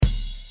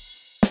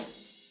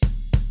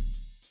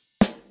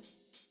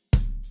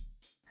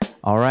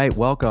All right,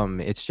 welcome.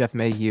 It's Jeff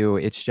Mayhew.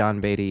 It's John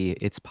Beatty.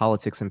 It's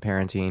Politics and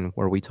Parenting,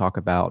 where we talk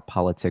about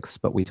politics,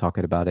 but we talk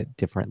about it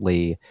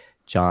differently.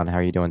 John, how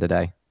are you doing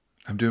today?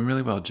 I'm doing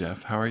really well,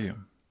 Jeff. How are you?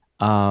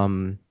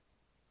 Um,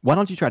 why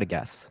don't you try to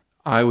guess?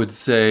 I would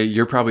say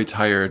you're probably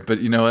tired, but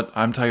you know what?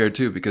 I'm tired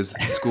too because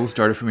school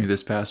started for me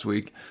this past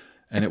week,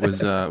 and it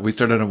was we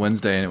started on a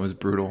Wednesday and it was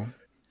brutal.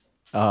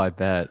 Oh, I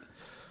bet.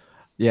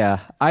 Yeah,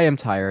 I am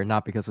tired,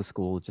 not because of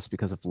school, just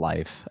because of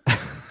life.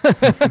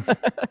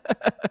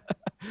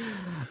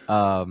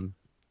 Um,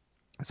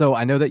 so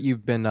I know that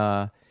you've been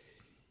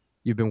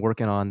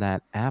working on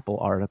that Apple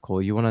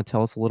article. You want to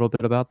tell us a little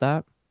bit about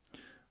that?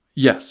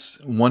 Yes,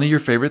 one of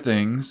your favorite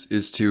things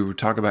is to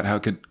talk about how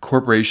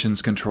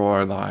corporations control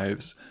our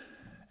lives,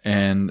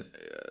 and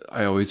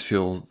I always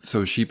feel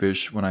so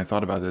sheepish when I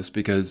thought about this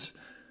because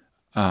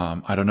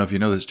I don't know if you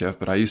know this, Jeff,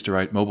 but I used to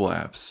write mobile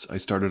apps. I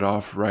started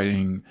off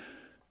writing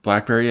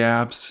BlackBerry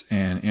apps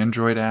and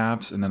Android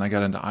apps, and then I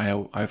got into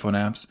iPhone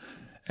apps.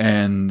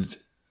 And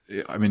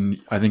I mean,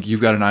 I think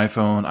you've got an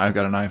iPhone, I've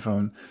got an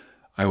iPhone.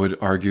 I would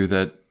argue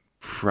that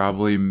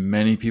probably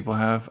many people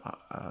have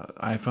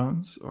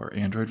iPhones or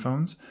Android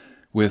phones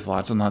with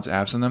lots and lots of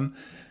apps in them.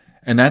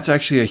 And that's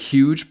actually a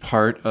huge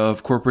part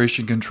of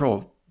corporation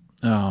control.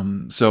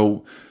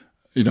 So,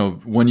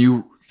 when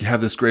you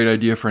have this great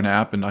idea for an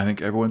app, and I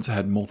think everyone's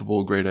had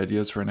multiple great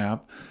ideas for an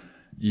app,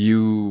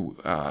 you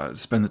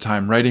spend the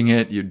time writing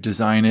it, you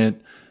design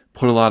it,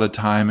 put a lot of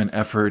time and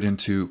effort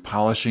into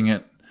polishing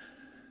it.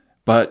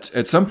 But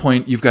at some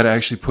point, you've got to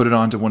actually put it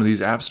onto one of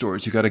these app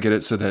stores. You've got to get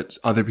it so that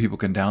other people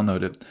can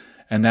download it.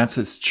 And that's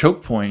this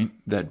choke point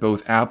that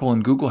both Apple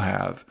and Google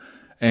have.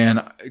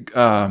 And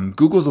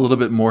Google's a little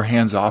bit more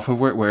hands off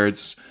of it, where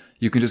it's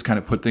you can just kind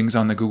of put things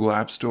on the Google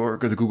App Store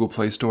or the Google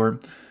Play Store.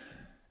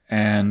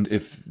 And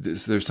if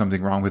there's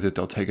something wrong with it,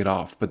 they'll take it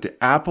off. But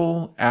the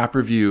Apple App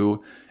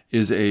Review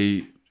is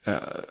an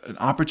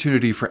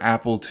opportunity for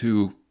Apple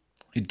to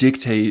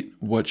dictate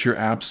what your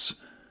apps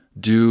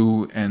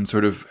do and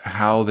sort of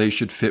how they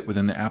should fit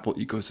within the Apple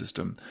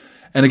ecosystem.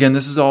 And again,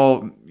 this is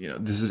all,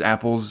 this is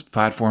Apple's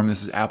platform,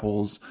 this is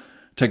Apple's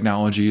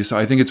technology. So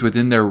I think it's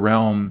within their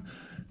realm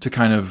to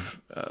kind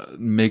of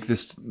make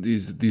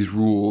these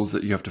rules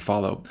that you have to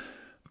follow.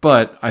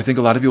 But I think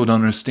a lot of people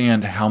don't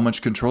understand how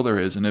much control there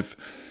is. And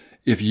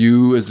if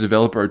you as a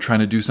developer are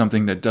trying to do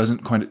something that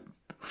doesn't quite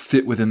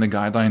fit within the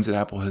guidelines that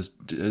Apple has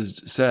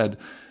said,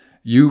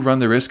 you run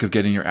the risk of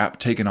getting your app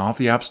taken off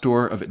the App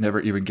Store, of it never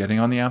even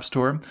getting on the App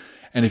Store.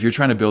 And if you're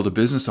trying to build a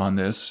business on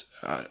this,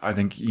 I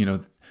think,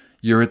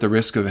 you're at the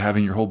risk of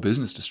having your whole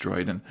business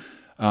destroyed. And,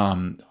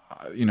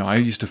 I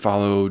used to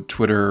follow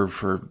Twitter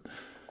for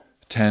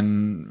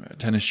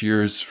 10-ish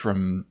years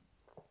from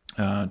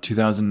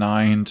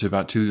 2009 to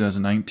about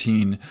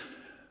 2019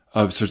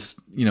 of sorts,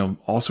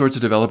 all sorts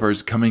of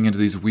developers coming into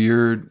these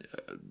weird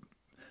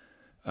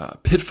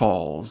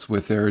pitfalls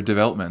with their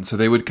development. So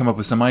they would come up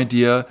with some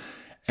idea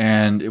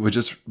and it would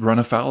just run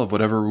afoul of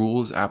whatever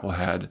rules Apple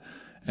had.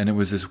 And it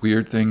was this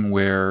weird thing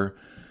where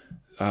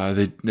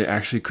they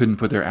actually couldn't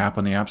put their app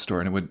on the App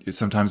Store, and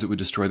sometimes it would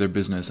destroy their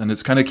business. And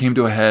it's kind of came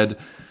to a head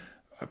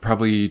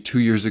probably 2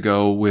 years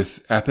ago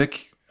with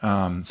Epic.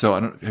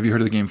 So have you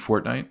heard of the game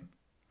Fortnite?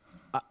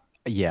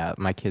 Yeah,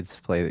 my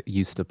kids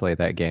used to play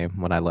that game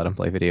when I let them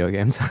play video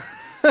games.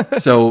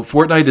 So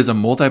Fortnite is a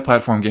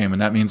multi-platform game,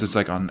 and that means it's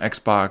like on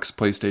Xbox,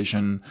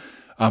 PlayStation,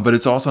 but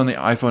it's also on the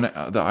iPhone,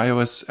 the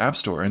iOS App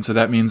Store. And so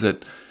that means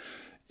that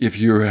if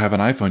you have an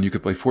iPhone, you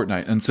could play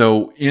Fortnite. And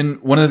so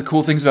one of the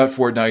cool things about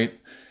Fortnite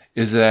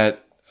is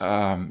that,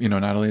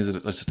 not only is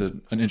it just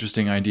an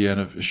interesting idea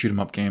and a shoot 'em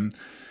up game,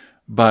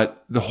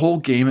 but the whole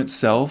game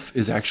itself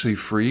is actually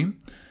free.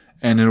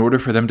 And in order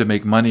for them to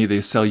make money,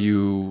 they sell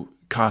you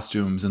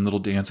costumes and little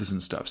dances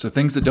and stuff. So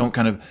things that don't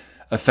kind of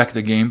affect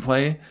the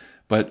gameplay,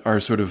 but are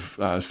sort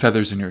of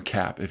feathers in your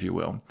cap, if you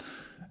will.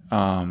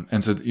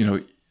 And so,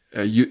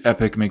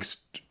 Epic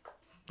makes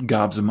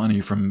gobs of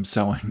money from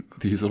selling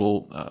these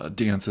little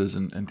dances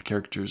and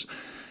characters.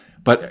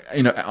 But,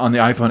 on the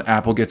iPhone,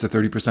 Apple gets a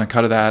 30%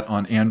 cut of that.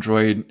 On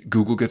Android,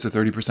 Google gets a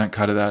 30%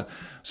 cut of that.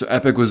 So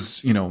Epic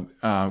was,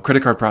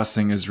 credit card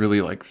processing is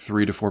really like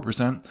 3 to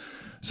 4%.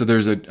 So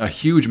there's a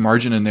huge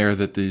margin in there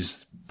that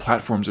these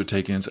platforms are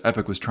taking. And so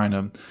Epic was trying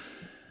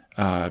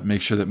to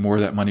make sure that more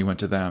of that money went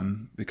to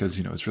them because,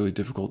 it's really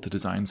difficult to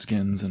design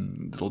skins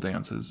and little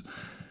dances.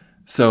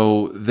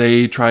 So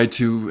they tried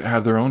to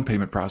have their own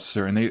payment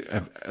processor, and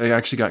they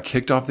actually got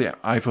kicked off the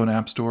iPhone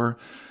App Store.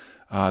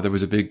 There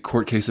was a big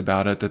court case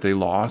about it that they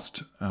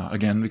lost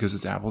again because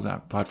it's Apple's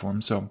app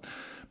platform. So,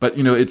 but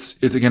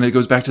it's again, it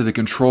goes back to the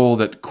control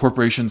that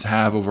corporations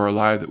have over our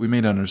life that we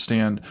may not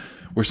understand.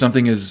 Where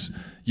something is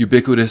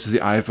ubiquitous as the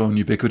iPhone,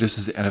 ubiquitous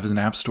as an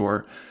app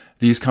store,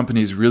 these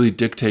companies really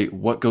dictate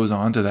what goes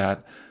on to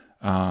that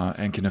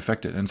and can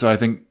affect it. And so I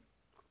think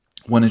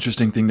one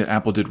interesting thing that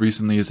Apple did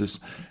recently is this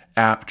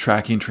app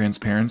tracking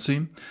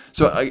transparency.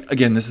 So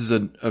again, this is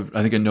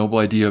I think a noble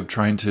idea of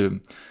trying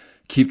to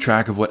keep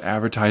track of what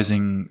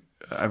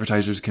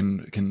advertisers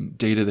can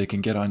data they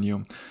can get on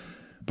you.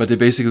 but they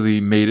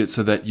basically made it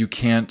so that you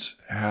can't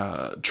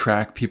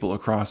track people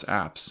across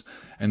apps.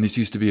 And this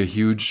used to be a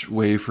huge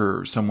way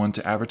for someone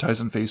to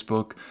advertise on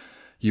Facebook.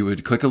 You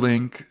would click a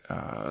link,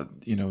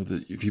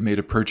 if you made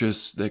a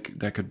purchase,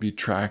 that could be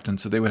tracked. And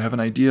so they would have an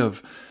idea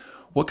of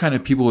what kind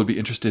of people would be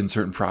interested in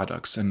certain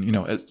products. And,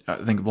 I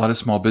think a lot of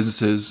small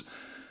businesses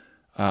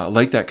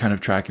like that kind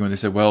of tracking when they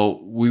said, well,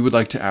 we would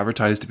like to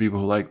advertise to people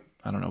who like,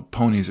 I don't know,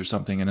 ponies or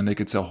something, and then they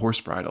could sell horse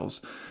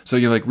bridles. So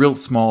like real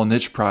small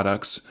niche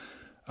products,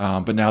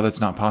 but now that's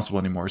not possible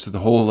anymore. So the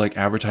whole like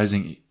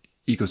advertising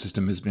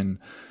ecosystem has been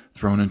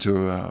thrown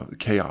into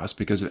chaos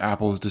because of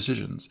Apple's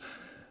decisions.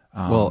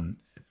 Well,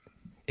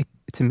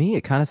 to me,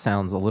 it kind of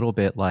sounds a little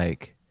bit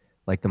like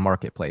the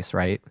marketplace,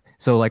 right?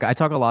 So like I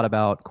talk a lot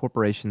about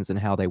corporations and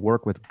how they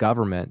work with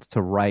government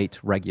to write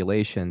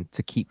regulation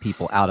to keep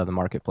people out of the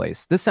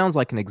marketplace. This sounds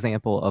like an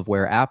example of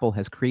where Apple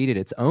has created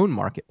its own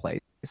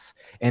marketplace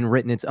and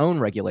written its own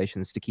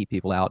regulations to keep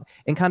people out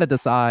and kind of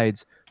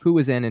decides who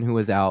is in and who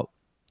is out.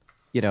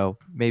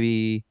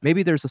 Maybe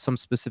there's some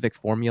specific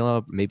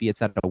formula, maybe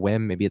it's at a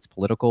whim, maybe it's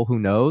political, who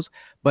knows.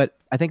 But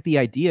I think the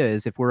idea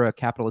is, if we're a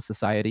capitalist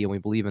society and we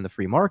believe in the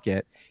free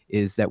market,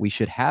 is that we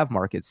should have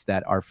markets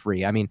that are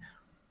free. I mean,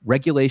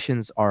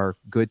 regulations are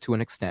good to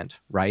an extent,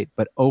 right?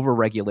 But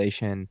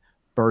over-regulation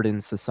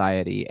burdens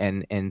society,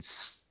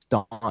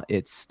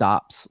 it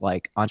stops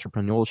like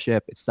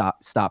entrepreneurship,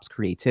 stops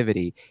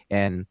creativity.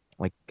 And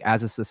like,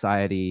 as a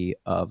society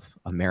of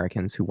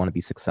Americans who want to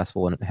be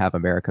successful and have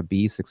America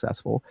be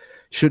successful,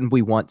 shouldn't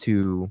we want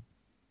to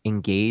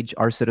engage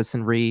our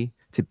citizenry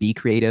to be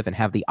creative and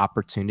have the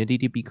opportunity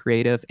to be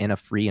creative in a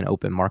free and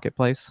open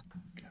marketplace?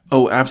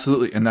 Oh,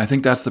 absolutely. And I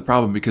think that's the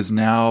problem, because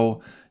now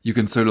you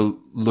can sort of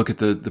look at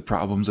the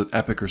problems with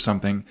Epic or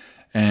something,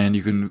 and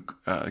you can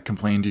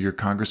complain to your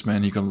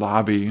congressman. You can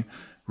lobby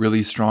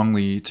really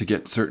strongly to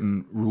get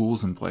certain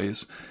rules in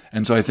place.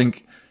 And so I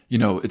think,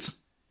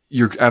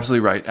 you're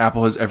absolutely right.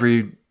 Apple has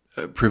every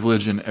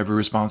privilege and every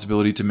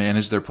responsibility to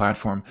manage their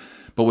platform.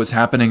 But what's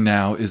happening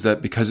now is that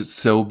because it's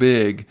so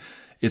big,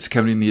 it's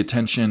coming the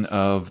attention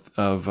of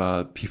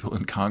people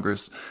in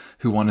Congress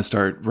who want to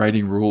start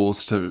writing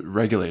rules to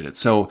regulate it.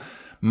 So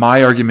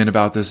my argument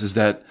about this is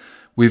that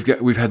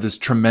we've had this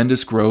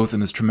tremendous growth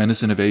and this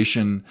tremendous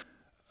innovation.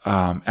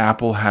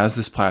 Apple has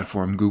this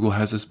platform. Google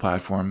has this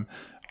platform.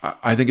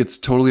 I think it's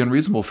totally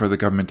unreasonable for the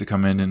government to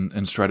come in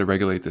and try to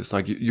regulate this.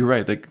 Like, you're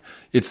right. Like,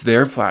 it's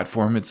their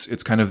platform.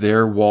 It's kind of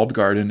their walled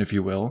garden, if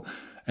you will.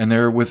 And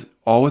they're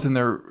within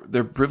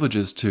their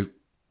privileges to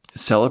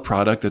sell a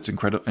product that's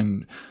incredible.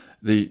 And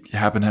they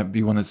happen to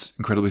be one that's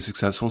incredibly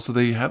successful. So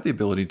they have the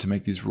ability to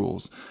make these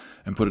rules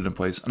and put it in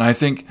place. And I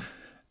think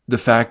the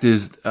fact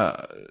is,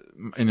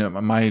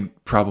 my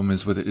problem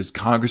is with it is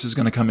Congress is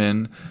going to come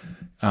in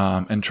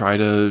and try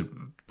to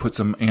put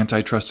some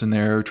antitrust in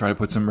there, try to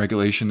put some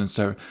regulation and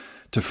stuff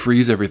to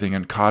freeze everything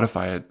and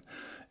codify it,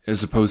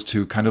 as opposed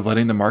to kind of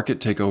letting the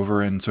market take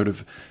over and sort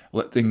of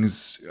let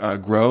things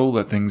grow,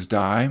 let things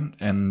die,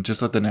 and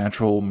just let the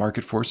natural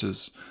market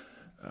forces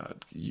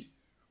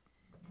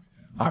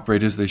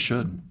operate as they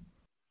should.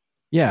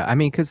 Yeah, I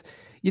mean, because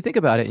you think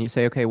about it and you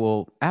say, okay,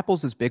 well,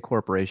 Apple's this big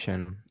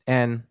corporation,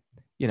 and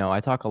I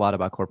talk a lot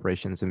about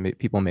corporations, and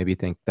people maybe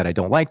think that I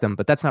don't like them,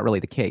 but that's not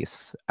really the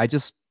case.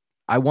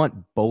 I want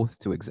both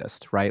to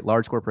exist, right?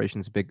 Large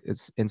corporations,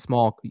 and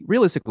small.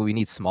 Realistically, we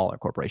need smaller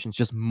corporations,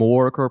 just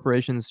more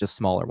corporations, just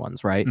smaller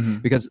ones, right? Mm-hmm.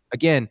 Because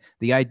again,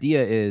 the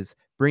idea is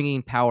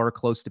bringing power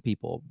close to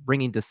people,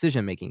 bringing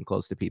decision making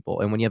close to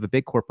people. And when you have a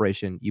big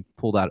corporation, you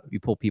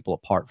pull people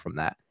apart from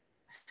that.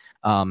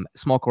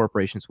 Small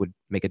corporations would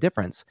make a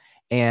difference.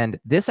 And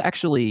this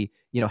actually,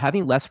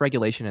 having less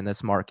regulation in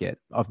this market,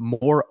 a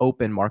more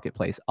open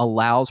marketplace,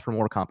 allows for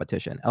more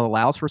competition. It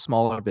allows for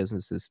smaller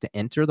businesses to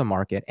enter the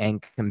market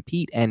and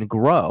compete and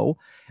grow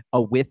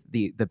with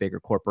the bigger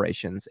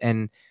corporations.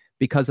 And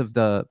because of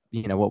the,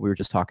 what we were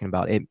just talking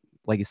about, it,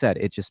 like you said,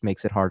 it just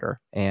makes it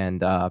harder.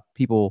 And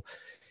people,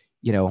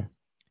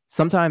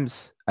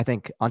 sometimes I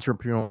think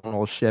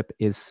entrepreneurship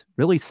is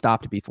really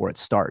stopped before it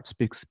starts,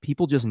 because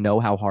people just know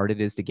how hard it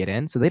is to get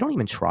in, so they don't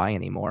even try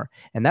anymore.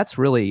 And that's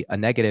really a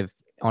negative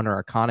on our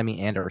economy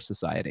and our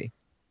society.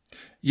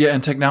 Yeah,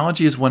 and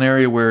technology is one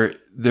area where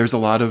there's a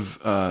lot of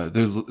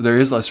there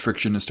is less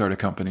friction to start a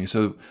company.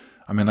 So,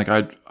 I mean, like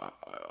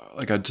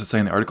I'd say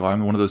in the article,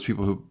 I'm one of those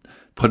people who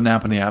put an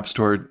app in the App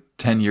Store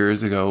 10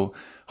 years ago,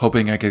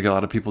 hoping I could get a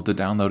lot of people to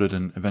download it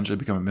and eventually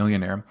become a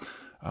millionaire.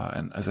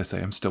 And as I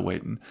say, I'm still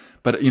waiting.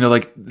 But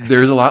like,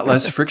 there's a lot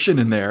less friction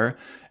in there,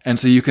 and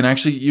so you can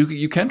actually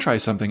you can try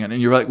something.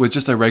 And you're like, with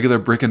just a regular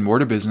brick and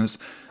mortar business,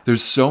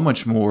 there's so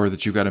much more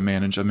that you got to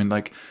manage. I mean,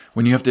 like,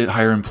 when you have to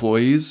hire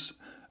employees,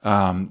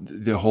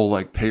 the whole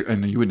like pay,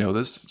 and you would know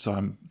this, so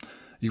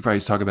you could probably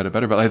talk about it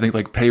better. But I think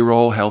like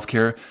payroll,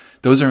 healthcare,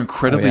 those are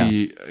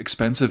incredibly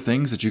expensive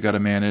things that you got to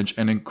manage,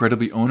 and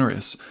incredibly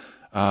onerous.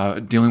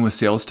 Dealing with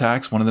sales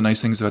tax. One of the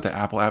nice things about the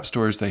Apple App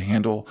Store is they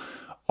handle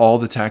all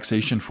the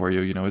taxation for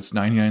you. It's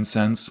 99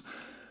 cents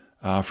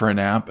for an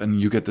app, and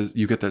you get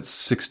that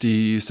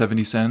 60,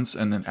 70 cents,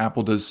 and then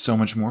Apple does so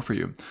much more for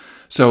you.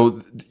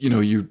 So,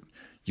 you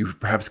You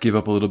perhaps give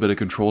up a little bit of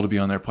control to be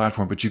on their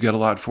platform, but you get a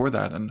lot for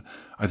that. And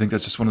I think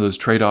that's just one of those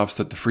trade-offs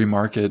that the free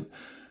market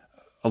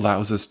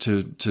allows us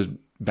to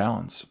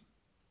balance.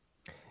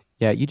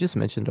 Yeah, you just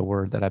mentioned a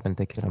word that I've been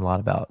thinking a lot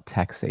about,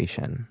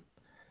 taxation.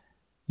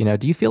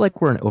 Do you feel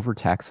like we're an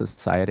overtaxed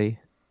society?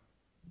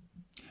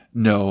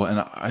 No, and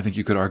I think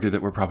you could argue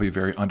that we're probably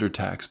very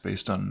undertaxed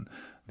based on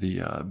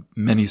the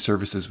many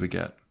services we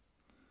get.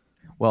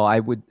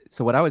 Well,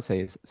 so what I would say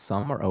is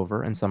some are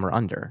over and some are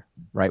under,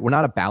 right? We're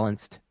not a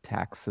balanced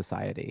tax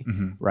society,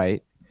 Hmm.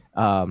 right?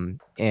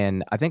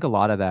 And I think a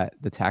lot of that,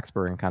 the tax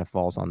burden kind of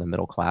falls on the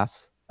middle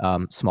class,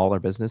 smaller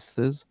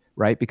businesses,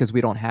 right? Because we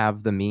don't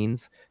have the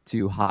means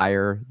to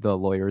hire the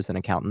lawyers and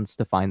accountants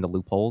to find the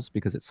loopholes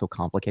because it's so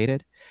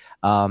complicated.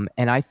 And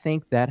I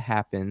think that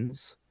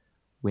happens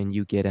when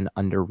you get an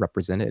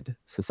underrepresented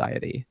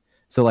society.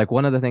 So, like,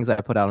 one of the things I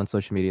put out on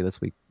social media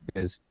this week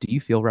is, do you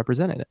feel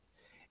represented?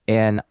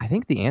 And I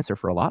think the answer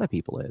for a lot of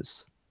people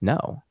is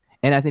no.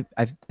 And I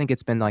think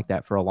it's been like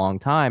that for a long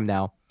time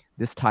now.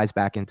 This ties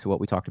back into what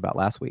we talked about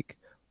last week.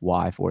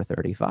 Why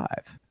 435,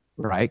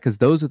 right? Because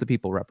those are the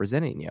people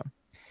representing you.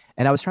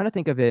 And I was trying to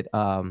think of it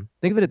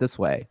this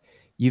way.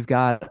 You've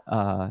got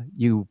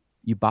you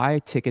buy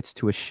tickets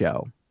to a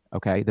show,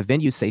 okay? The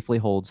venue safely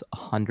holds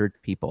 100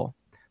 people,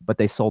 but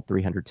they sold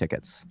 300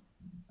 tickets,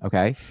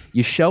 okay?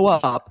 You show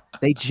up,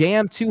 they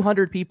jam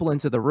 200 people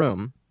into the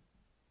room,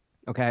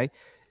 okay?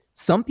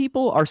 Some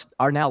people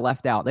are now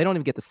left out. They don't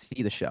even get to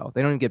see the show.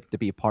 They don't even get to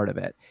be a part of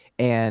it.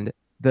 And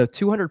the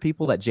 200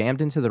 people that jammed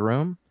into the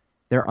room,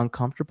 they're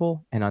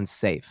uncomfortable and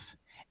unsafe.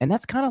 And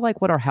that's kind of like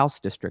what our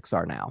house districts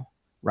are now,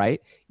 right?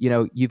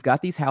 You've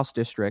got these house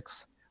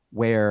districts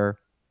where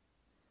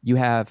you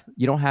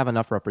don't have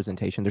enough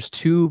representation. There's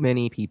too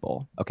many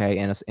people, okay,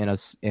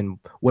 in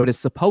what is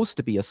supposed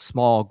to be a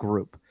small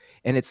group.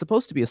 And it's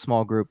supposed to be a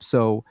small group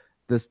so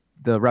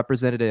the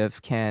representative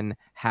can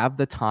have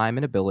the time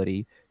and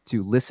ability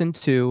to listen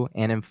to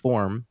and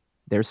inform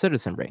their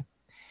citizenry.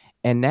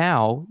 And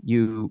now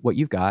what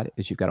you've got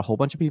is you've got a whole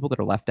bunch of people that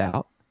are left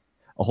out,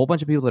 a whole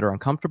bunch of people that are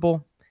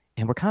uncomfortable,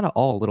 and we're kind of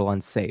all a little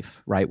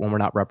unsafe, right, when we're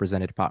not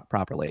represented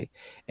properly.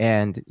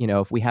 And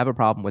if we have a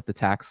problem with the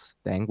tax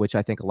thing, which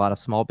I think a lot of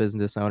small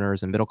business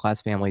owners and middle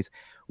class families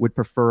would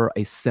prefer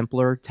a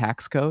simpler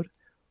tax code,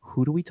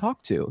 who do we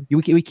talk to?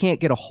 We can't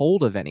get a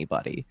hold of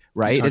anybody,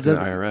 You right? talk It to the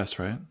doesn't. IRS,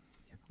 right?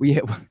 We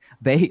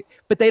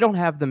but they don't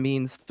have the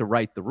means to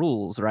write the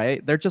rules,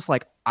 right? They're just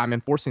like, I'm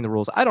enforcing the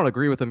rules. I don't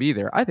agree with them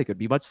either. I think it'd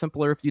be much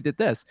simpler if you did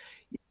this.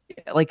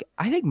 Like,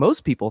 I think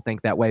most people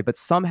think that way, but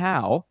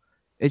somehow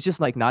it's just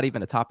like not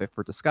even a topic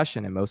for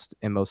discussion in most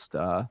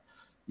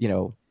you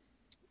know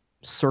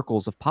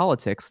circles of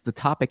politics. The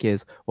topic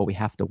is, well, we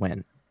have to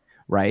win,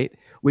 right?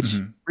 Which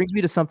Hmm. brings me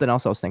to something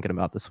else I was thinking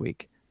about this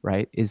week,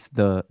 right? Is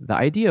the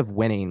idea of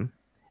winning,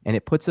 and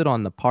it puts it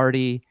on the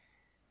party.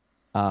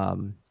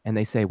 And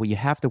they say, well, you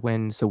have to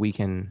win so we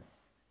can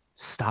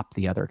stop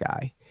the other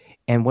guy.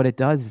 And what it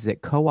does is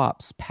it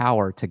co-ops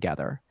power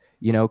together,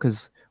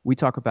 because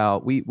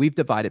we've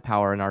divided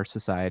power in our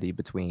society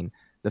between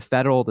the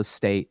federal, the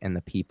state, and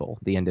the people,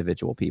 the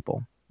individual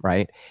people,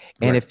 right?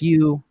 And Right. if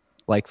you,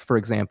 like, for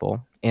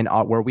example,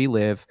 where we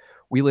live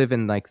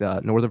in like the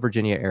Northern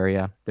Virginia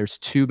area. There's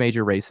two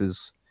major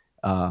races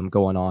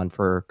going on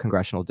for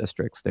congressional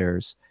districts.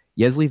 There's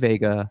Yesley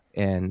Vega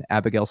and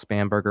Abigail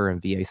Spanberger in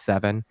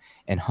VA7,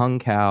 and Hung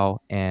Cao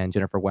and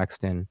Jennifer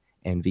Wexton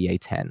in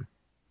VA10.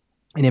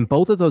 And in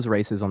both of those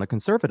races on the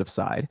conservative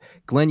side,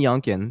 Glenn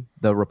Youngkin,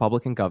 the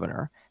Republican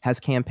governor, has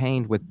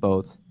campaigned with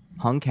both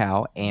Hung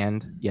Cao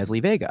and Yesley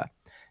Vega.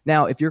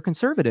 Now, if you're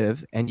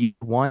conservative and you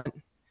want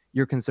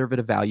your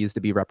conservative values to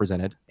be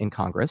represented in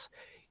Congress,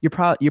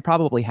 you're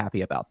probably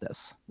happy about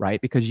this, right?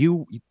 Because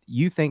you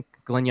think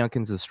Glenn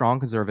Youngkin's a strong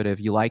conservative,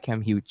 you like him,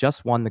 he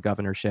just won the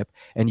governorship,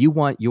 and you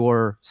want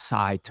your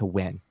side to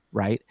win,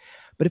 right?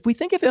 But if we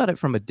think about it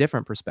from a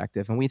different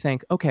perspective and we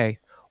think, okay,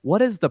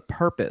 what is the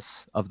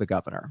purpose of the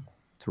governor?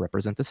 To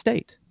represent the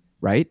state,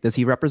 right? Does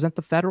he represent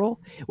the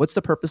federal? What's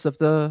the purpose of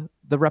the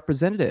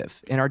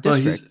representative in our Well,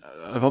 district?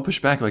 I'll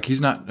push back. Like, he's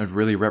not a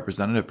really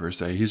representative per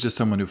se. He's just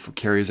someone who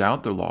carries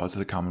out the laws of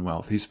the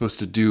Commonwealth. He's supposed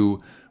to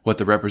do what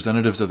the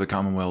representatives of the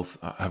Commonwealth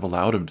have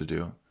allowed him to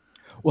do.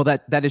 Well,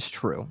 that is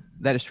true.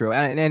 That is true.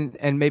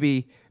 And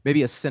maybe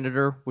a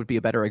senator would be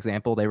a better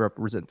example. They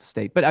represent the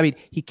state. But I mean,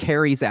 he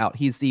carries out,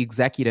 he's the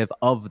executive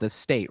of the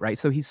state, right?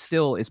 So he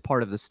still is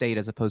part of the state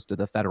as opposed to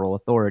the federal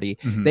authority.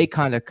 Hmm. They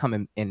kind of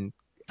come in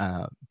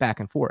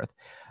back and forth.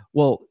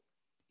 Well,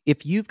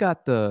 if you've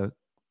got a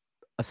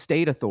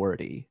state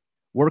authority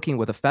working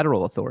with a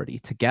federal authority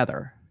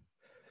together,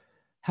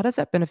 how does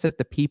that benefit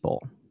the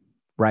people?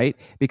 Right?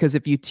 Because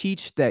if you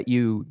teach that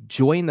you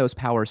join those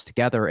powers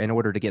together in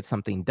order to get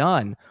something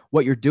done,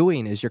 what you're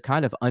doing is you're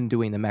kind of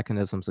undoing the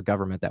mechanisms of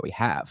government that we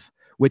have,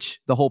 which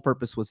the whole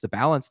purpose was to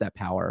balance that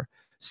power.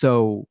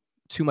 So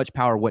too much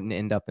power wouldn't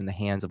end up in the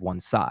hands of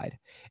one side.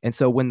 And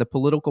so when the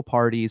political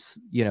parties,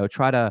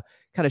 try to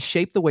kind of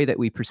shape the way that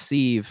we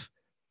perceive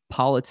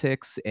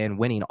politics and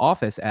winning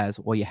office as,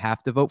 well, you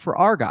have to vote for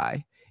our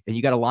guy and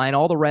you got to line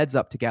all the reds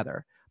up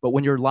together. But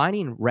when you're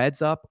lining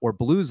reds up or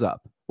blues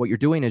up, what you're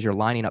doing is you're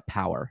lining up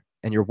power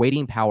and you're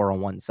weighting power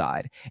on one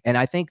side. And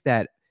I think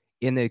that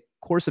in the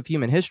course of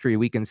human history,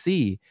 we can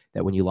see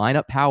that when you line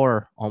up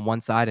power on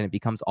one side and it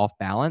becomes off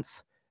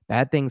balance,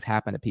 bad things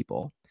happen to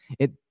people.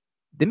 It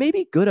they may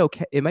be good,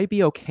 okay. It might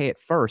be okay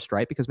at first,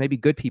 right? Because maybe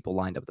good people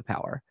lined up the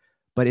power,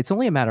 but it's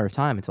only a matter of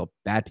time until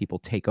bad people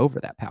take over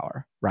that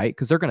power, right?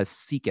 Because they're going to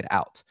seek it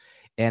out.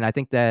 And I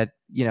think that,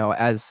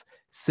 as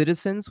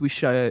citizens, we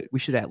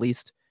should at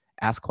least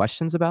ask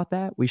questions about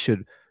that. We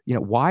should,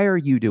 why are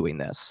you doing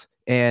this?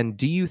 And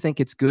do you think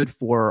it's good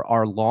for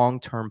our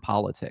long-term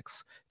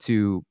politics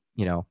to,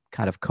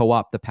 kind of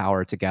co-opt the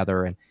power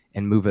together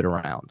and move it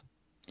around?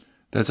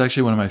 That's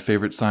actually one of my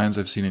favorite signs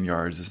I've seen in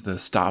yards is the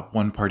stop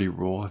one party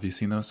rule. Have you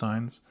seen those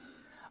signs?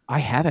 I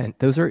haven't.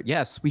 Those are,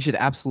 yes, we should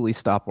absolutely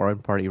stop one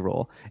party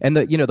rule. And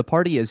the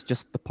party is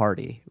just the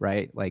party,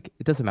 right? Like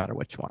it doesn't matter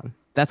which one.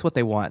 That's what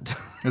they want.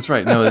 That's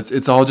right. No,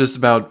 it's all just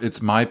about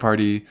it's my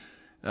party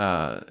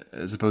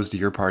as opposed to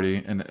your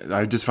party. And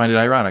I just find it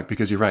ironic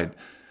because you're right.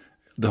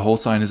 The whole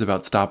sign is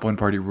about stop one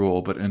party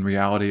rule, but in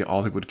reality,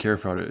 all they would care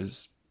about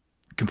is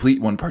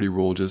complete one party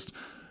rule, just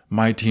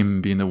my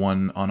team being the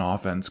one on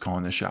offense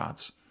calling the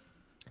shots.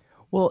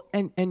 Well,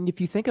 and if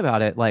you think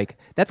about it, like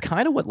that's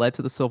kind of what led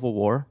to the Civil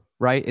War,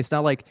 right? It's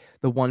not like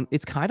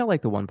it's kind of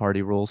like the one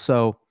party rule.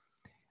 So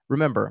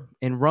remember,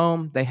 in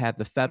Rome, they had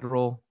the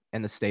federal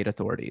and the state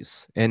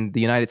authorities. In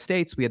the United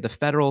States, we had the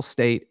federal,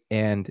 state,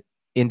 and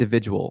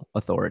individual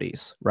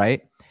authorities,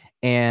 right?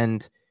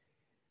 And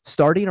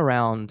starting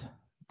around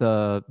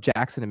the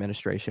Jackson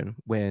administration,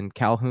 when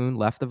Calhoun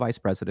left the vice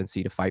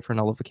presidency to fight for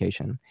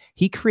nullification,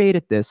 he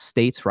created this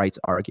states' rights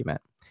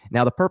argument.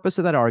 Now, the purpose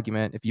of that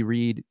argument, if you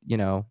read,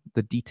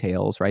 the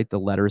details, right, the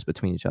letters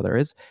between each other,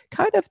 is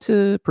kind of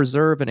to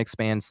preserve and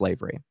expand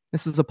slavery.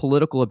 This is a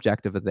political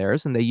objective of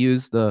theirs, and they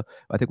use I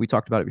think we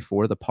talked about it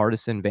before, the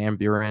partisan Van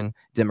Buren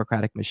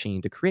Democratic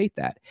machine to create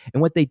that.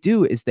 And what they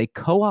do is they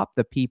co-opt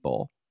the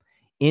people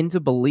into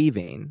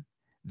believing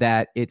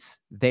that it's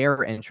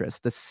their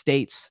interest, the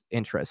state's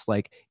interest,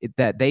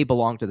 that they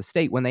belong to the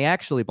state when they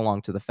actually belong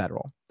to the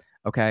federal.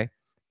 Okay.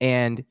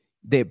 And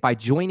by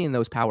joining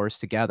those powers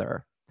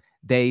together,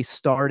 they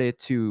started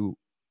to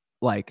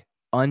like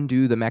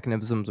undo the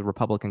mechanisms of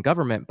Republican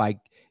government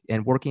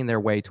and working their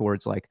way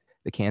towards like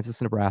the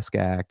Kansas Nebraska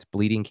Act,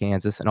 Bleeding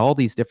Kansas, and all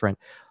these different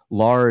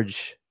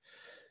large,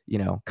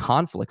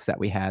 conflicts that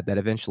we had that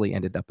eventually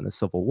ended up in the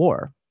Civil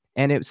War.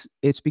 And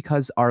it's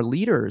because our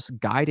leaders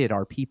guided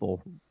our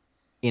people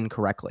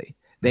incorrectly.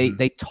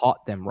 They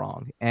taught them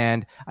wrong.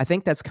 And I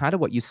think that's kind of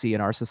what you see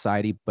in our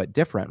society, but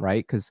different,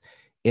 right? Because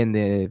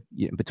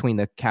between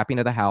the capping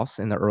of the House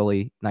in the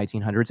early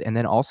 1900s and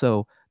then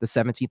also the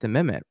 17th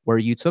Amendment, where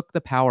you took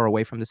the power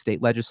away from the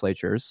state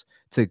legislatures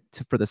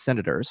for the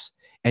senators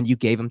and you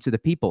gave them to the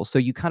people. So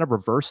you kind of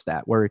reversed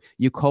that, where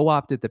you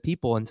co-opted the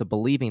people into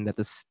believing that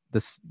this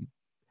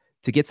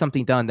to get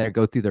something done, they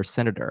go through their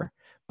senator.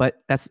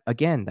 But that's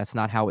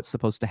not how it's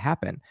supposed to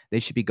happen. They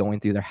should be going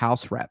through their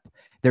House rep.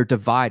 They're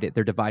divided.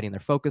 They're dividing their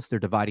focus. They're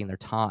dividing their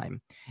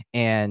time.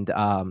 And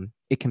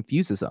it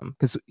confuses them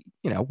because,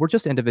 we're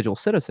just individual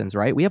citizens,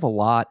 right? We have a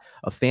lot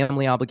of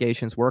family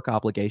obligations, work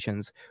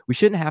obligations. We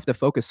shouldn't have to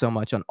focus so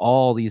much on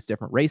all these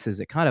different races.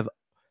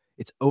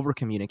 It's over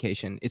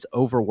communication. It's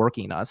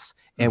overworking us.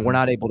 And we're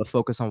not able to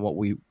focus on what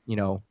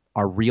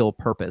our real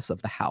purpose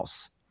of the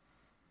House.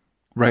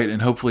 Right.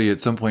 And hopefully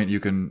at some point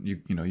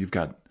you've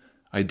got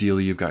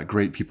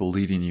great people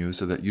leading you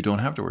so that you don't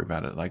have to worry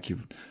about it. Like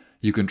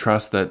you can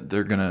trust that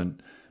they're going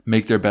to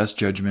make their best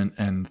judgment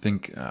and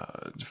think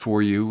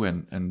for you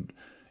and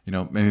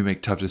maybe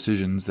make tough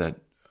decisions that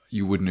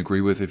you wouldn't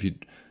agree with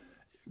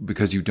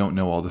because you don't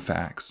know all the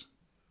facts.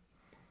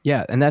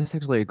 Yeah. And that's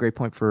actually a great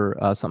point for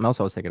something else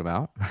I was thinking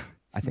about.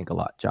 I think a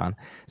lot, John.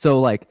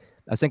 So I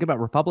was thinking about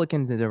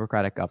Republican and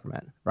Democratic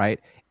government, right?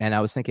 And I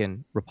was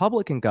thinking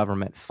Republican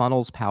government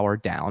funnels power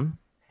down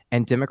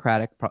and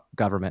Democratic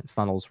government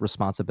funnels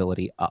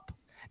responsibility up.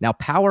 Now,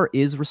 power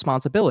is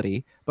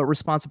responsibility, but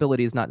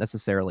responsibility is not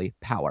necessarily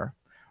power,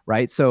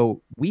 right?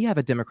 So we have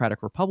a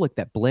democratic republic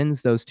that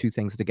blends those two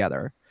things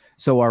together.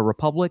 So our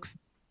republic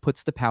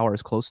puts the power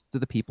as close to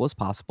the people as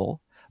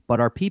possible, but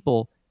our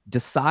people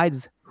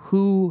decides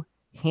who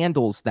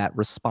handles that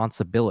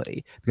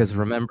responsibility. Because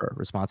remember,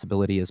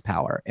 responsibility is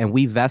power. And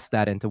we vest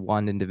that into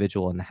one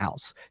individual in the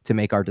House to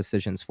make our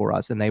decisions for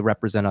us, and they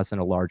represent us in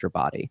a larger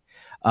body.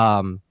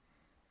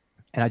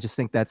 And I just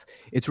think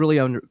it's really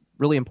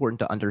important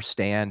to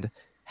understand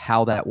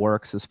how that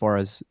works as far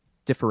as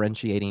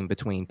differentiating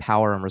between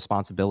power and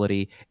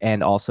responsibility,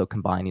 and also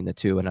combining the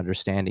two and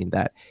understanding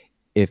that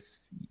if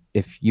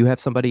you have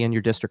somebody in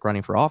your district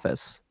running for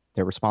office,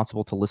 they're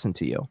responsible to listen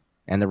to you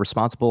and they're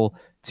responsible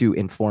to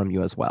inform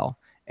you as well.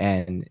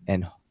 And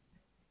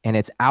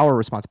it's our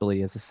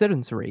responsibility as a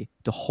citizenry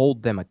to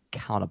hold them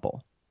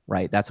accountable.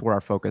 Right. That's where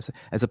our focus,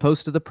 as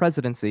opposed to the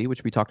presidency,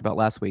 which we talked about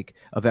last week,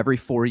 of every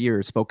 4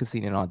 years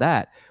focusing in on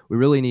that. We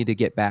really need to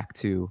get back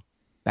to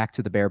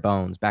the bare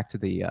bones, back to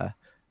the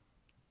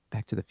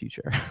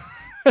future.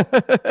 We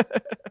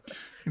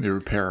need to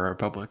repair our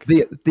republic.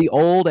 The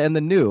old and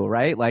the new,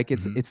 right? Like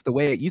Hmm. it's the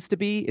way it used to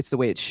be, it's the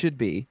way it should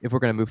be if we're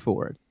going to move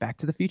forward. Back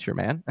to the future,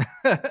 man.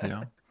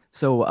 Yeah.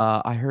 So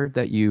I heard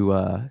that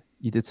you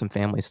did some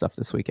family stuff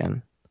this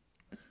weekend.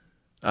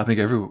 I think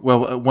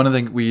one of the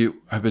things we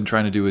have been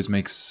trying to do is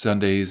make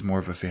Sundays more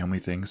of a family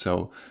thing.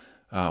 So,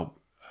 uh,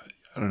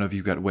 I don't know if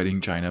you've got wedding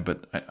china,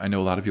 but I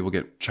know a lot of people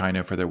get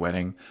china for their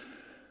wedding,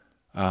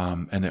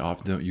 and they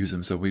often don't use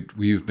them. So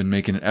we've been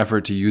making an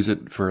effort to use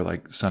it for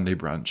like Sunday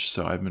brunch.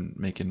 So I've been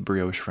making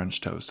brioche French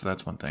toast. So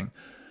that's one thing.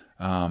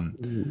 Um,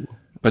 Ooh,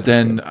 but sounds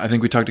then good. I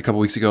think we talked a couple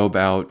weeks ago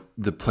about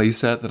the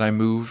playset that I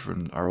moved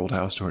from our old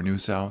house to our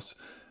newest house.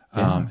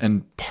 Yeah.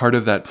 And part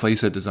of that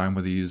playset design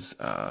were these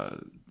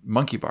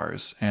monkey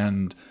bars.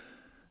 And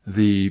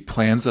the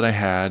plans that I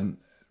had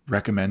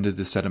recommended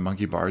the set of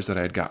monkey bars that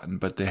I had gotten,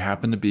 but they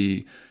happened to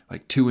be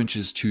like 2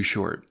 inches too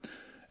short.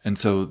 And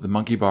so the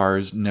monkey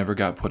bars never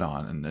got put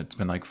on. And it's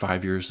been like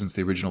 5 years since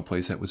the original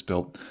playset was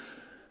built.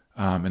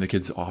 And the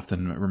kids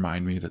often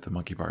remind me that the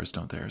monkey bars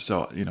don't there.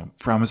 So,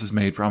 promises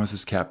made,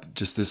 promises kept.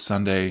 Just this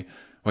Sunday,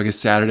 well, I guess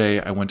Saturday,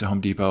 I went to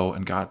Home Depot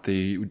and got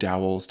the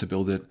dowels to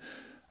build it,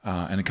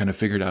 and kind of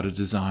figured out a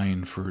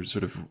design for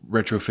sort of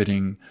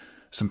retrofitting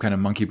some kind of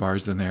monkey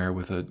bars in there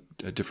with a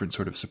different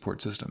sort of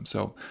support system.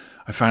 So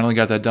I finally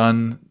got that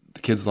done.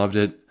 The kids loved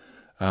it.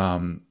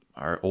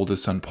 Our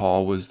oldest son,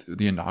 Paul, was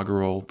the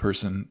inaugural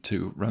person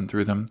to run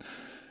through them.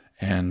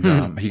 And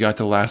Hmm. he got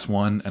to the last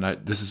one, and I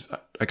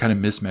kind of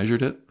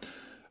mismeasured it,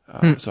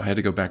 Hmm. so I had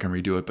to go back and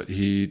redo it. But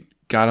he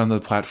got on the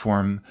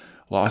platform,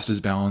 lost his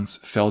balance,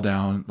 fell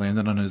down,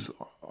 landed on his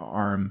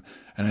arm,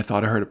 and I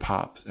thought I heard a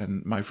pop.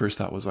 And my first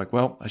thought was like,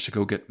 "Well, I should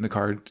go get in the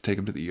car to take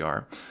him to the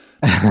ER."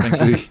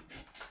 Thankfully,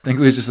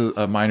 thankfully it's just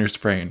a minor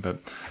sprain, but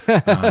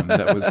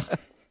that was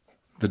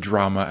the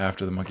drama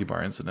after the monkey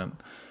bar incident.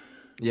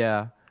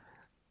 Yeah.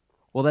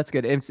 Well, that's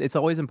good. It's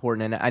always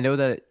important, and I know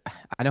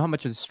how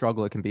much of a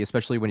struggle it can be,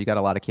 especially when you got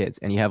a lot of kids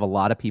and you have a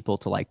lot of people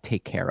to like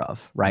take care of,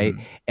 right?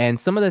 Hmm. And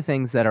some of the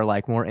things that are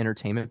like more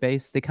entertainment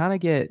based, they kind of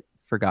get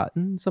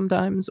forgotten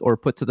sometimes or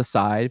put to the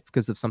side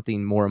because of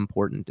something more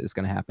important is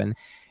going to happen.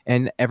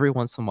 And every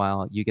once in a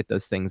while, you get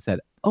those things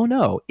that, oh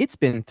no, it's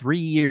been 3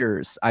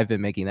 years I've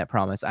been making that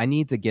promise. I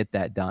need to get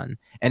that done.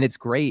 And it's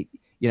great.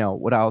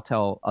 What I'll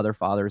tell other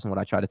fathers and what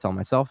I try to tell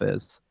myself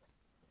is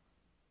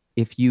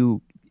if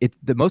you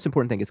the most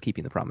important thing is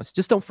keeping the promise.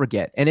 Just don't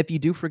forget. And if you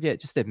do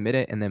forget, just admit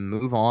it and then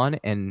move on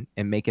and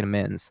make an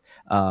amends.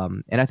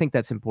 And I think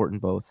that's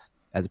important both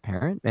as a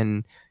parent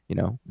and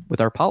with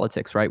our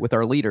politics, right? With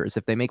our leaders,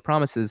 if they make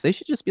promises, they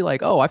should just be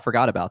like, "Oh, I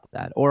forgot about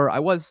that," or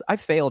I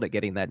failed at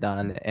getting that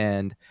done,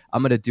 and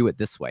I'm gonna do it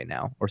this way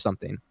now, or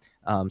something.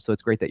 So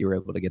it's great that you were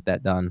able to get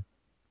that done.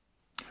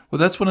 Well,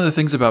 that's one of the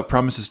things about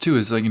promises too.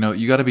 Is like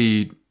you got to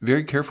be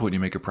very careful when you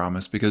make a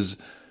promise because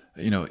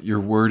your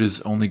word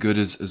is only good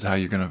as how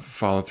you're going to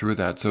follow through with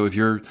that. So if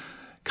you're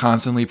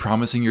constantly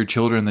promising your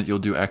children that you'll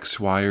do X,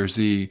 Y, or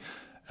Z,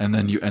 and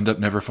then you end up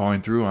never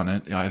following through on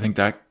it, I think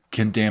that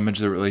can damage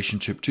the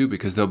relationship too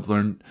because they'll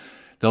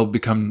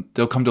come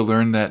to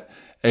learn that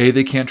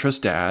they can't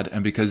trust dad,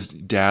 and because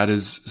dad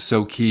is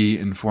so key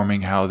in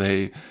forming how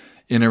they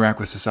interact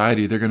with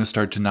society, they're going to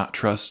start to not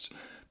trust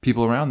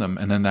people around them,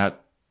 and then that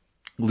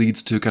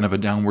leads to kind of a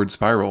downward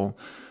spiral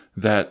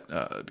that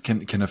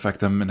can affect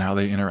them and how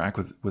they interact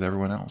with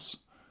everyone else.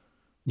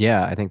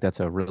 Yeah, I think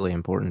that's a really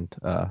important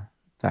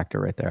factor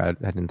right there. I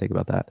didn't think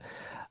about that.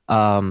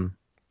 Um,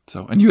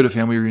 So, and you had a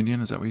family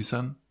reunion, is that what you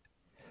said?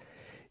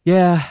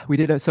 Yeah, we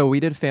did a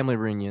family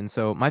reunion.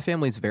 So my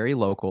family's very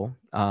local,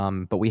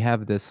 but we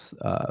have this.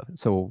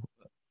 So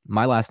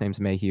my last name's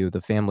Mayhew.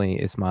 The family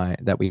is my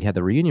that we had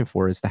the reunion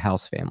for is the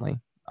House family.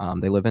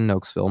 They live in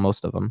Nokesville,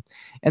 most of them,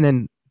 and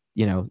then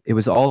it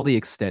was all the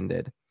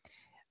extended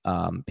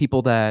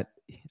people that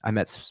I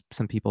met.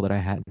 Some people that I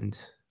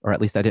hadn't, or at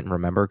least I didn't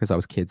remember because I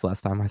was kids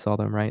last time I saw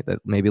them. Right,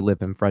 that maybe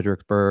live in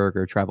Fredericksburg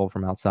or travel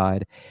from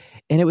outside.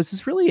 And it was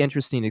this really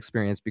interesting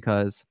experience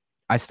because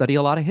I study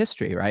a lot of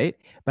history, right?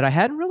 But I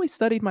hadn't really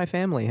studied my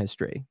family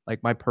history,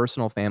 like my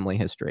personal family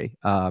history.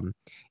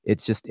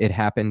 It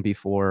happened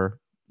before,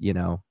 you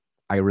know,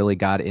 I really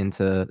got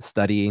into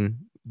studying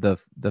the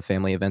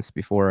family events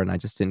before, and I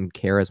just didn't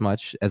care as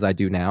much as I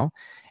do now.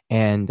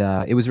 And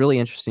it was really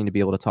interesting to be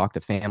able to talk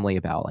to family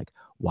about like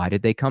why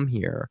did they come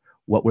here?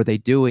 What were they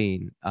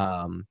doing?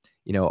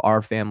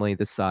 Our family,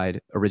 this side,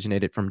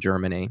 originated from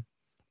Germany,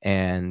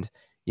 and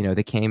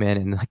they came in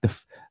and like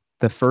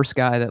the first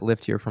guy that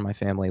lived here from my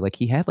family, like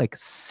he had like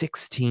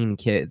 16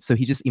 kids. So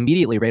he just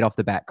immediately right off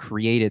the bat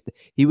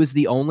he was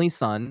the only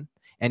son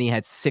and he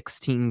had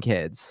 16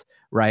 kids,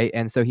 right?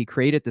 And so he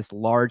created this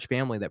large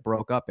family that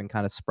broke up and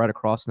kind of spread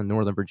across the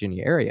Northern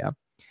Virginia area.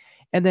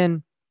 And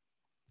then,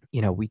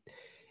 we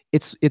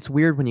it's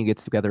weird when you get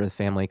together as a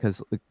family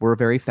because we're a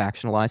very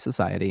factionalized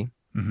society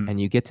Hmm.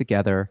 and you get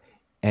together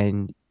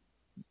and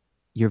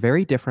you're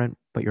very different,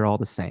 but you're all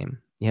the same.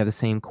 You have the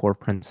same core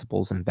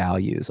principles and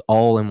values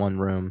all in one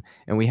room.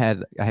 And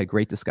I had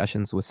great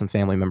discussions with some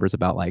family members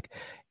about like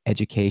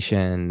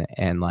education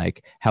and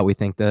like how we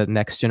think the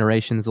next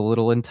generation is a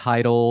little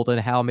entitled and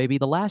how maybe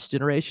the last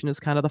generation is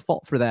kind of the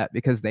fault for that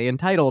because they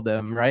entitled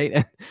them,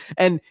 right?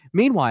 And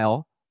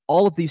meanwhile,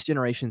 all of these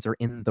generations are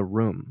in the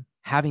room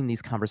having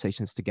these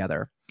conversations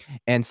together.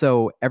 And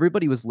so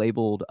everybody was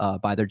labeled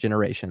by their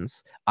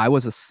generations. I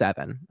was a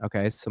seven.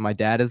 Okay. So my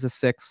dad is a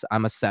six.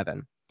 I'm a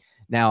seven.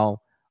 Now,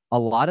 a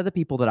lot of the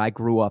people that I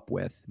grew up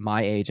with,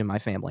 my age and my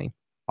family,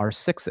 are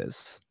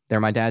sixes. They're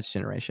my dad's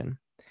generation.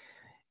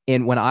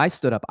 And when I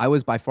stood up, I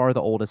was by far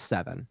the oldest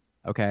seven.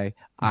 Okay.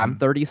 I'm Hmm.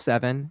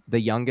 37. The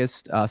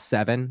youngest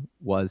seven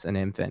was an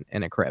infant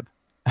in a crib.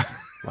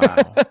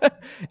 Wow.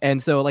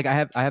 And so like I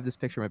have this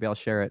picture, maybe I'll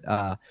share it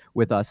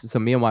with us. So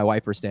me and my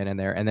wife are standing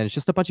there and then it's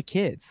just a bunch of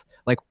kids.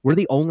 Like we're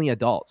the only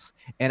adults.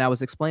 And I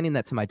was explaining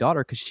that to my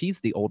daughter because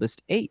she's the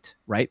oldest eight,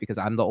 right? Because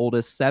I'm the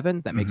oldest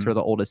seven. That makes her Hmm.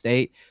 the oldest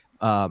eight.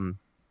 Um,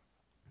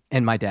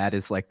 and my dad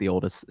is like the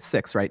oldest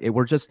six, right?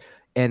 We're just,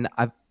 and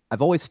I've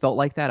always felt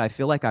like that. I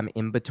feel like I'm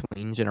in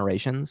between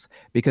generations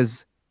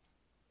because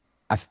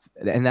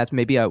and that's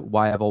maybe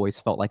why I've always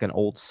felt like an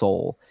old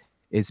soul,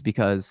 is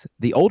because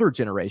the older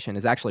generation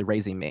is actually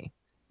raising me.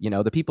 You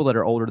know, the people that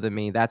are older than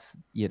me, that's,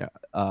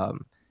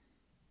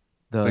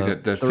 Like the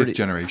that fifth 30,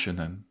 generation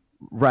then.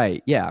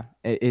 right, yeah,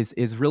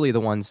 is really the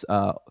ones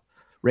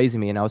raising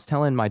me. And I was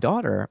telling my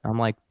daughter, I'm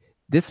like,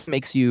 this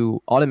makes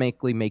you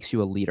automatically makes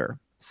you a leader.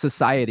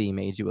 Society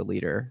made you a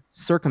leader.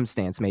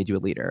 Circumstance made you a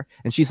leader.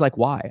 And she's like,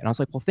 why? And I was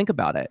like, well, think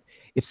about it.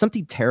 If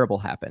something terrible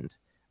happened,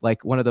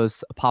 like one of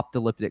those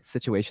apocalyptic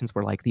situations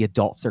where like the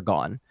adults are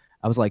gone,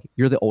 I was like,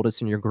 you're the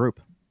oldest in your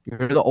group.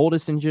 You're the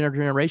oldest in your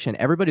generation.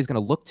 Everybody's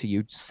going to look to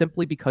you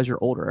simply because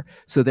you're older.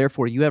 So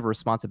therefore, you have a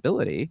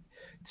responsibility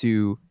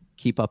to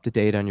keep up to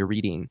date on your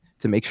reading,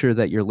 to make sure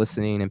that you're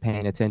listening and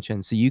paying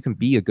attention so you can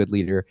be a good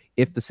leader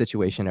if the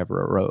situation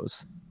ever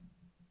arose.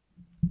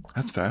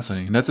 That's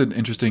fascinating. That's an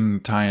interesting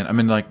tie-in. I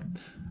mean, like,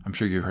 I'm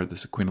sure you heard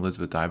this Queen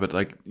Elizabeth died, but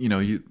like,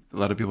 a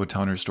lot of people are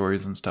telling her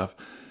stories and stuff,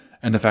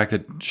 and the fact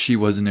that she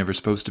wasn't ever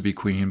supposed to be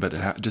queen,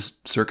 but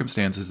just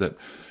circumstances that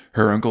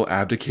her uncle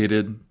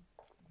abdicated,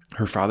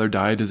 her father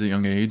died as a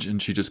young age,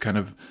 and she just kind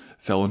of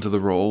fell into the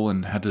role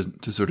and had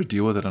to sort of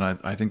deal with it. And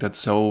I think that's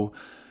so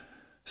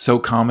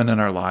common in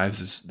our lives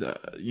is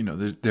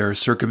there are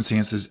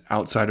circumstances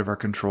outside of our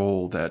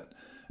control that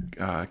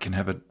can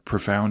have a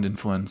profound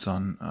influence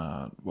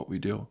on what we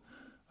do.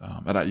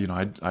 And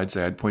I'd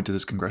say I'd point to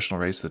this congressional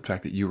race, the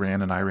fact that you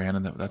ran and I ran,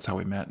 and that's how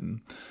we met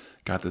and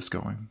got this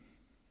going.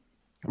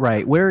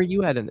 Right. Where are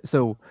you at?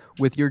 So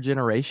with your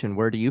generation,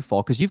 where do you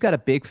fall? Because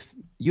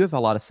you have a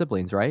lot of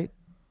siblings, right?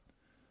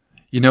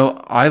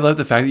 I love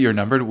the fact that you're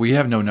numbered. We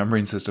have no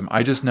numbering system.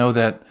 I just know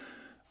that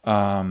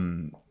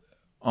um,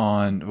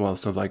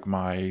 so like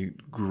my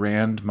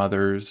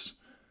grandmother's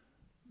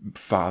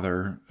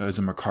father is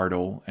a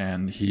McCardle,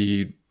 and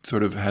he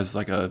sort of has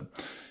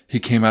he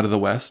came out of the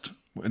West.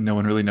 No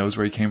one really knows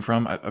where he came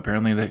from.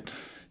 Apparently,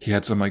 he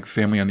had some like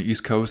family on the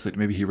East Coast that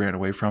maybe he ran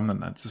away from,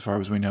 and that's as far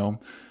as we know.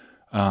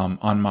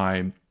 On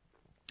my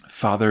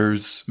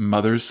father's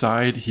mother's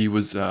side, he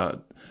was.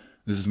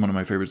 This is one of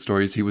my favorite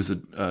stories. He was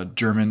a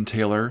German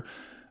tailor.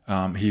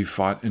 He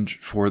fought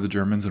for the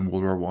Germans in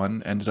World War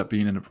One. Ended up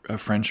being in a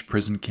French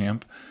prison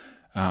camp,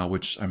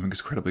 which I'm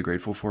incredibly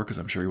grateful for because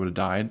I'm sure he would have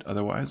died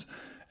otherwise.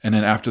 And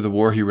then after the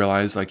war, he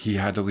realized like he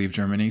had to leave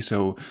Germany.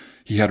 So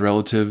he had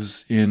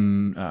relatives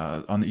in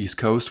on the East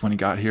Coast when he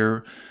got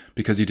here.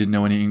 Because he didn't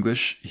know any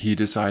English, he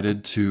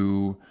decided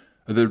to.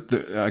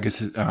 I guess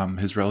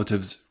his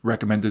relatives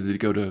recommended that he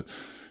go to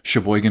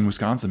Sheboygan,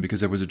 Wisconsin, because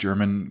there was a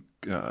German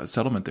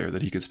settlement there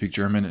that he could speak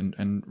German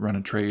and run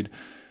a trade.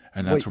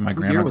 And that's Wait, where my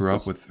what year grandma was grew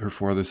up this? with her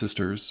four other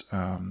sisters.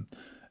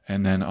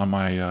 And then on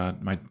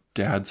my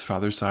dad's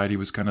father's side, he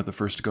was kind of the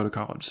first to go to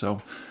college.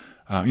 So,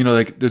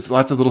 like there's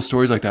lots of little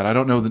stories like that. I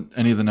don't know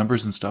any of the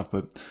numbers and stuff,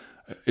 but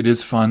it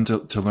is fun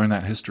to learn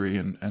that history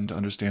and to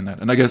understand that.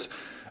 And I guess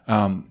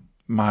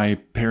my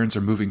parents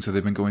are moving, so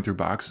they've been going through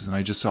boxes, and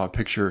I just saw a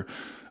picture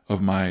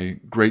of my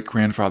great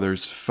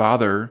grandfather's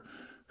father,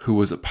 who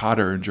was a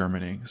potter in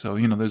Germany. So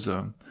there's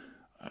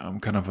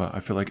kind of I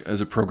feel like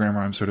as a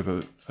programmer, I'm sort of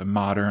a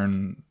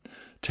modern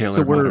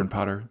So tailor, modern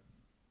potter.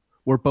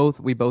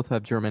 we both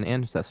have German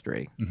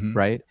ancestry, Hmm.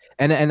 right?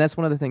 And that's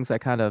one of the things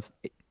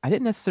I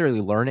didn't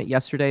necessarily learn it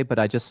yesterday, but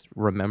I just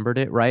remembered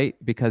it, right?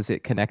 Because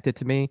it connected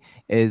to me,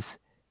 is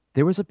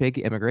there was a big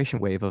immigration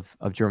wave of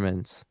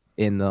Germans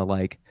in the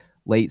like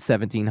late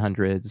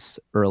 1700s,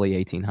 early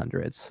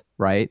 1800s,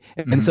 right?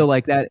 And so Hmm.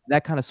 like that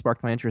kind of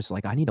sparked my interest,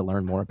 like I need to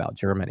learn more about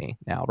Germany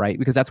now, right?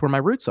 Because that's where my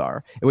roots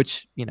are,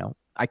 which,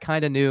 I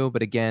kind of knew,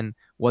 but again,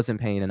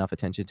 wasn't paying enough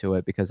attention to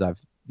it because I've,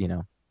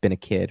 been a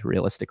kid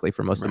realistically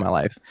for most of my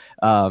Right. life.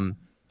 Um,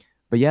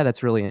 but yeah,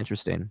 that's really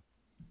interesting.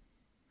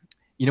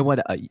 You know what?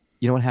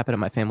 You know what happened at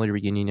my family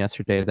reunion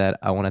yesterday that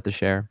I wanted to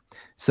share?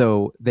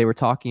 So they were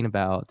talking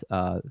about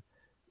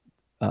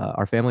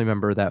our family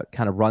member that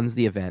kind of runs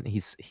the event.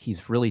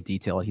 He's really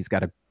detailed. He's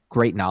got a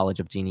great knowledge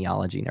of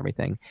genealogy and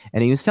everything.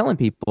 And he was telling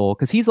people,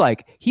 because he's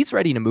like, he's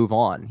ready to move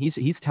on.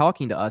 He's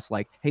talking to us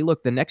like, hey,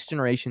 look, the next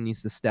generation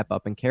needs to step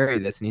up and carry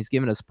this. And he's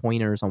giving us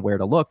pointers on where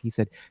to look. He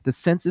said the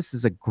census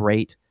is a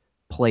great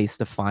place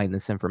to find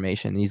this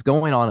information. And he's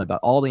going on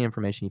about all the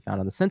information he found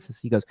on the census.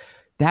 He goes,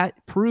 that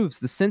proves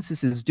the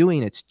census is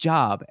doing its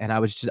job. And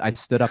I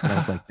stood up and I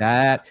was like,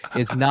 that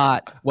is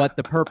not what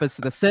the purpose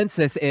of the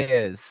census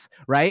is,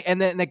 right?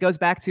 And then it goes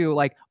back to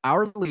like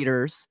our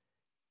leaders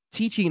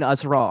teaching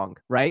us wrong,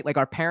 right? Like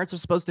our parents are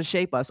supposed to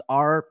shape us.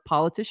 Our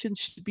politicians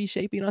should be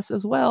shaping us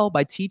as well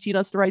by teaching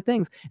us the right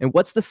things. And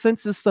what's the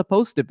census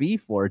supposed to be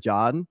for,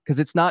 John? Because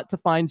it's not to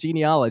find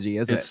genealogy,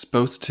 is it? It's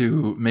supposed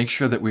to make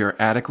sure that we are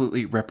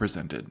adequately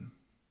represented.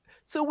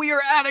 So we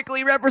are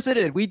adequately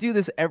represented. We do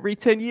this every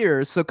 10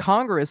 years. So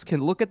Congress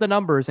can look at the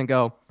numbers and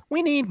go,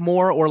 we need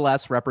more or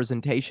less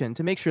representation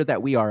to make sure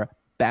that we are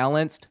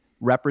balanced,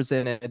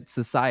 represented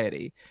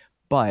society.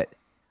 But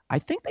I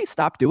think they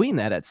stopped doing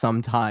that at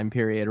some time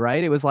period,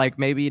 right? It was like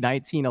maybe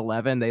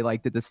 1911. They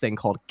like did this thing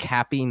called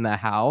capping the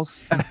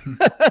House.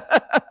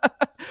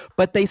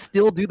 But they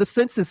still do the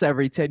census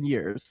every 10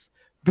 years.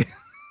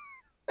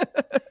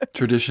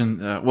 Tradition.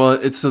 Well,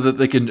 it's so that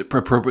they can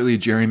appropriately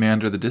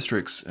gerrymander the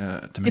districts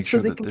to make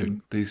sure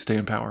that they stay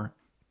in power.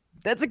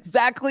 That's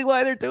exactly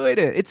why they're doing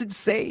it. It's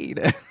insane.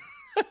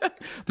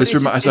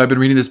 So I've been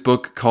reading this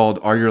book called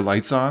Are Your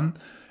Lights On?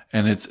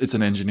 And it's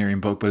an engineering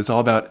book, but it's all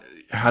about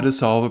how to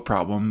solve a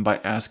problem by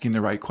asking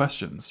the right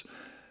questions.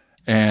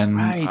 And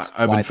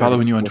I've been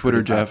following you on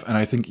Twitter, Jeff, and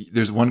I think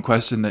there's one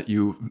question that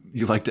you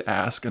like to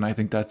ask, and I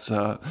think that's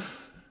I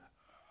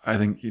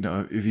think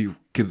if you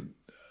could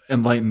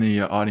enlighten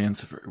the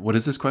audience, what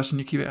is this question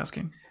you keep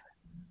asking?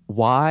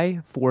 Why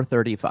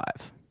 435?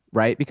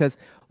 Right? Because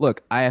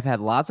look, I have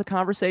had lots of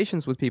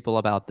conversations with people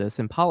about this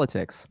in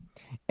politics,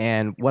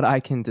 and what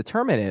I can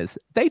determine is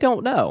they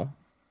don't know.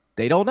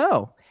 They don't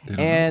know.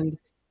 And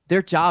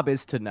their job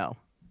is to know,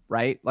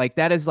 right? Like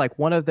that is like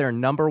one of their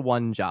number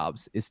one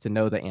jobs is to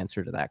know the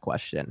answer to that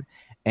question.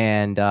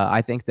 And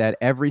I think that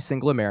every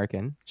single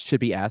American should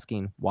be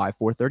asking why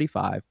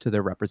 435 to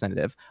their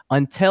representative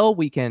until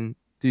we can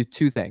do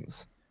two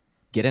things: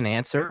 get an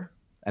answer,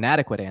 an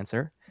adequate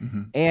answer,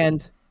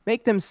 and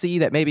make them see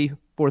that maybe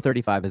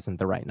 435 isn't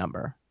the right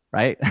number,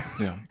 right?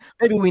 Yeah.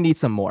 Maybe we need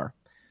some more.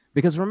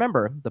 Because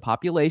remember, the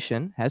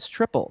population has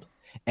tripled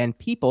and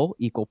people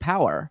equal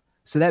power.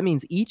 So that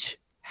means each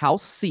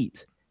House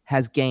seat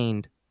has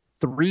gained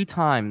 3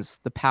 times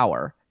the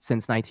power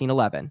since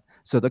 1911.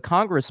 So the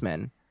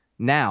congressman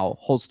now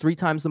holds 3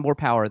 times the more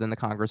power than the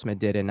congressman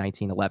did in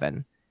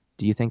 1911.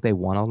 Do you think they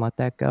want to let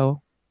that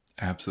go?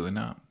 Absolutely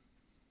not.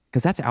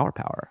 Because that's our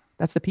power.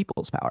 That's the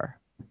people's power.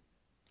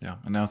 Yeah.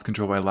 And now it's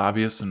controlled by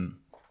lobbyists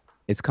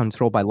It's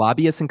controlled by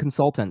lobbyists and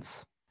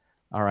consultants.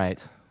 All right.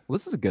 Well,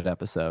 this is a good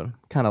episode.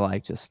 Kind of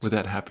like just with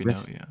that happy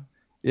note, yeah.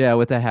 Yeah,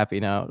 with that happy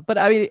note. But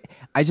I mean,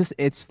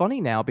 it's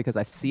funny now because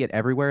I see it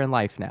everywhere in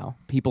life now.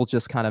 People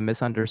just kind of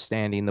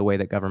misunderstanding the way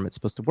that government's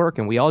supposed to work,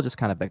 and we all just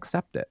kind of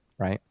accept it,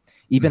 right?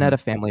 Even at a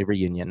family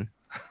reunion.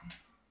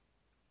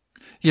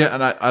 Yeah,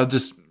 and I'll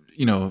just,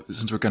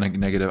 since we're kind of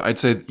negative, I'd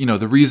say,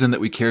 the reason that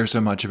we care so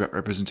much about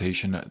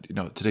representation,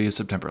 today is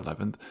September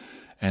 11th,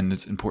 and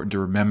it's important to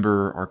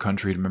remember our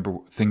country, to remember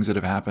things that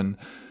have happened.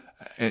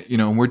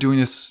 And we're doing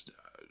this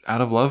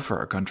out of love for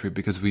our country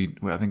because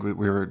I think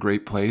we're a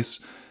great place.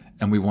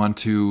 And we want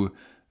to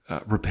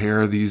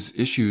repair these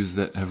issues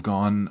that have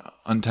gone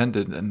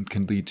untended and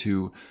can lead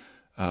to,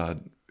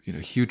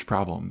 huge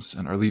problems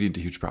and are leading to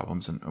huge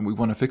problems. And we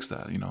want to fix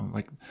that.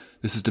 Like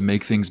this is to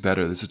make things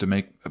better. This is to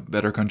make a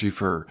better country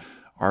for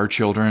our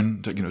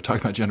children.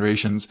 Talk about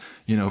generations.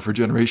 For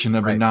generation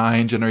number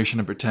 9, generation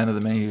number 10 of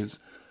the Mays.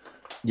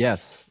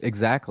 Yes,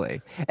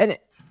 exactly.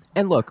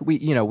 And look,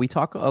 we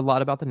talk a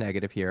lot about the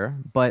negative here,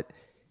 but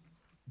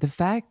the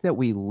fact that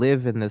we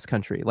live in this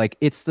country, like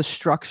it's the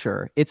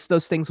structure, it's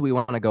those things we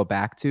want to go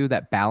back to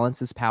that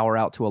balances power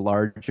out to a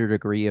larger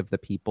degree of the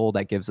people,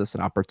 that gives us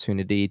an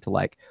opportunity to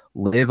like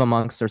live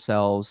amongst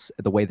ourselves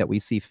the way that we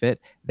see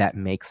fit, that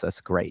makes us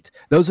great.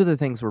 Those are the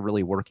things we're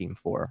really working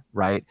for,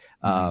 right?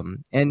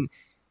 And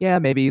yeah,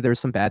 maybe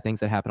there's some bad things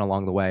that happen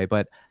along the way,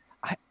 but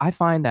I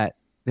find that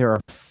there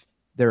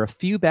are a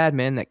few bad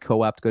men that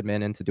co-opt good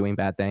men into doing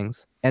bad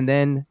things. And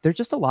then there's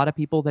just a lot of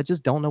people that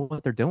just don't know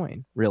what they're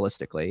doing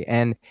realistically.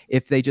 And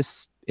if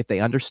they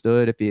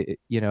understood,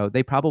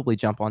 they probably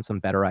jump on some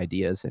better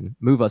ideas and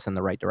move us in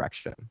the right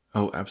direction.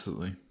 Oh,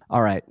 absolutely.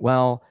 All right.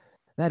 Well,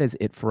 that is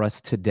it for us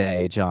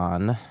today,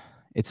 John.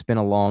 It's been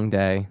a long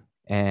day.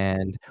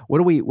 And what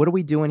are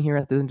we doing here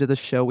at the end of the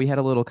show? We had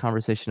a little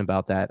conversation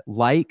about that.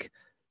 Like,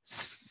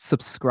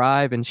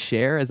 subscribe, and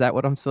share. Is that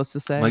what I'm supposed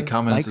to say? Like,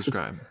 comment, and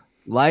subscribe.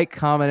 Like,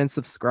 comment, and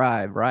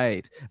subscribe.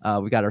 Right.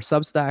 We got our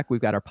Substack.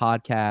 We've got our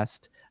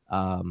podcast.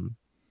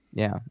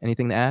 Yeah.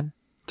 Anything to add?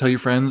 Tell your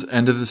friends.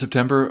 End of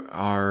September,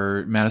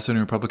 our Madison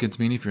Republicans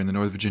meeting. If you're in the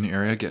Northern Virginia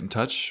area, get in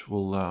touch.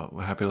 We're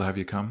happy to have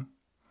you come.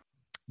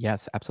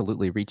 Yes,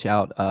 absolutely. Reach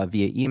out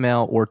via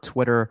email or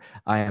Twitter.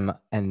 I'm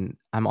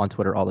on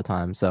Twitter all the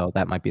time, so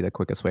that might be the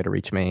quickest way to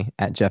reach me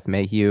at Jeff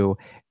Mayhew.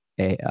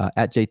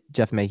 at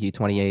Jeff Mayhew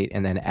 28,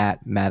 and then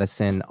at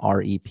Madison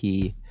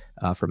REP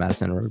for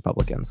Madison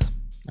Republicans.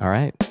 All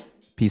right.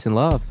 Peace and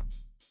love.